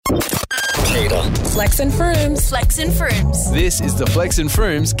Flex and Frooms. Flex and Frooms. This is the Flex and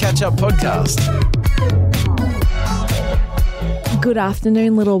Frooms Catch-Up Podcast. Good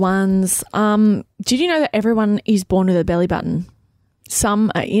afternoon, little ones. Did you know that everyone is born with a belly button?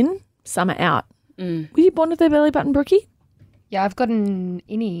 Some are in, some are out. Were you born with a belly button, Brookie? Yeah, I've got an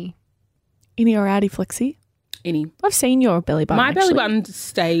innie. Innie or outie, Flexi? Innie. I've seen your belly button. My belly button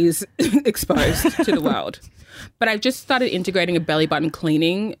stays exposed to the world. But I've just started integrating a belly button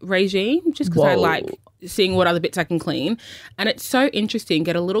cleaning regime just because I like seeing what other bits I can clean. And it's so interesting.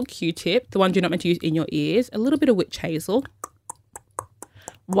 Get a little Q-tip, the ones you're not meant to use in your ears, a little bit of witch hazel.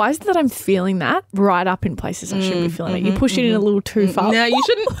 Why is it that I'm feeling that right up in places I shouldn't be feeling it? You push it in a little too far. No, you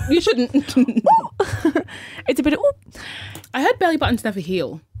shouldn't. You shouldn't. It's a bit of... I heard belly buttons never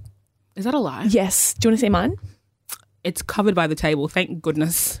heal. Is that a lie? Yes. Do you want to see mine? It's covered by the table. Thank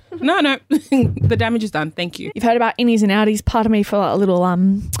goodness. No. The damage is done. Thank you. You've heard about innies and outies. Pardon me for a little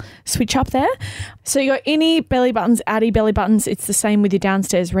switch up there. So you got innie belly buttons, outie belly buttons. It's the same with your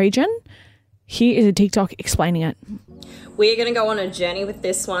downstairs region. Here is a TikTok explaining it. We're going to go on a journey with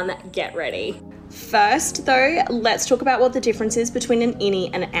this one. Get ready. First, though, let's talk about what the difference is between an innie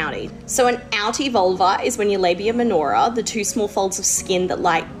and an outie. So an outie vulva is when your labia minora, the two small folds of skin that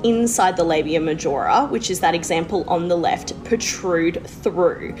lie inside the labia majora, which is that example on the left, protrude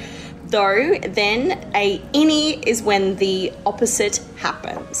through. Though, then a innie is when the opposite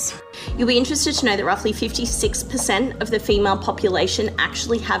happens. You'll be interested to know that roughly 56% of the female population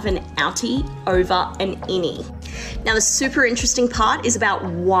actually have an outie over an innie. Now, the super interesting part is about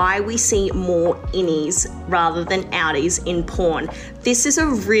why we see more innies rather than outies in porn. This is a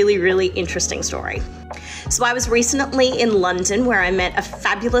really, really interesting story. So I was recently in London where I met a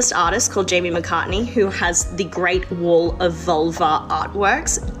fabulous artist called Jamie McCartney who has the Great Wall of Vulva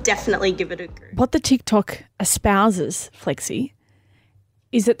artworks. Definitely give it a go. What the TikTok espouses, Flexi,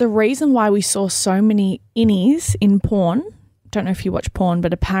 is that the reason why we saw so many innies in porn, don't know if you watch porn,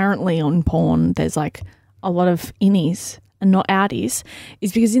 but apparently on porn there's like a lot of innies and not outies,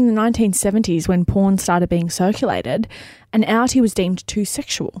 is because in the 1970s when porn started being circulated, an outie was deemed too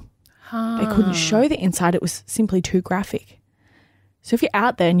sexual. They couldn't show the inside. It was simply too graphic. So if you're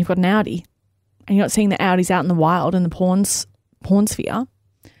out there and you've got an outie and you're not seeing the outies out in the wild in the porn sphere,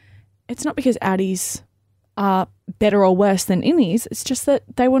 it's not because outies are better or worse than innies. It's just that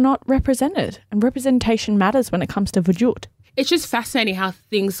they were not represented, and representation matters when it comes to vajut. It's just fascinating how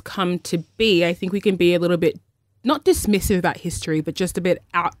things come to be. I think we can be a little bit not dismissive about history, but just a bit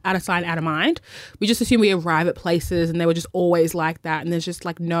out of sight, out of mind. We just assume we arrive at places and they were just always like that, and there's just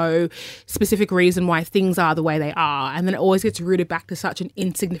like no specific reason why things are the way they are. And then it always gets rooted back to such an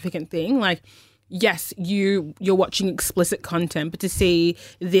insignificant thing. Like, yes, you're watching explicit content, but to see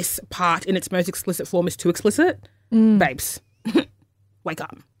this part in its most explicit form is too explicit, babes, wake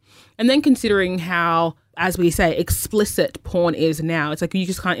up. And then considering how, as we say, explicit porn is now, it's like you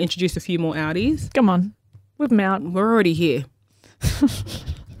just can't introduce a few more outies. Come on. Whip them out. We're already here.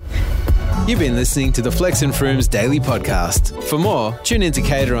 You've been listening to the Flex and Frooms Daily Podcast. For more, tune in to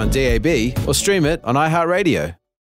Cater on DAB or stream it on iHeartRadio.